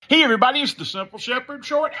Hey everybody, it's the Simple Shepherd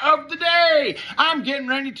short of the day. I'm getting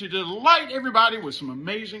ready to delight everybody with some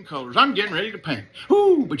amazing colors. I'm getting ready to paint.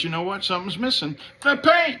 Ooh, but you know what? Something's missing. The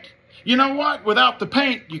paint. You know what? Without the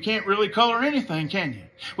paint, you can't really color anything, can you?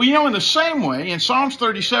 Well, you know, in the same way, in Psalms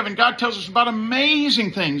 37, God tells us about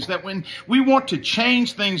amazing things that when we want to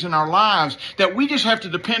change things in our lives, that we just have to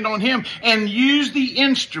depend on Him and use the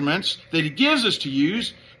instruments that He gives us to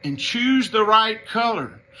use and choose the right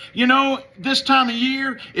color. You know, this time of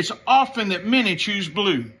year, it's often that many choose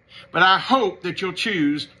blue. But I hope that you'll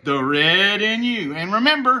choose the red in you. And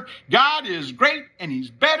remember, God is great and He's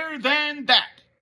better than that.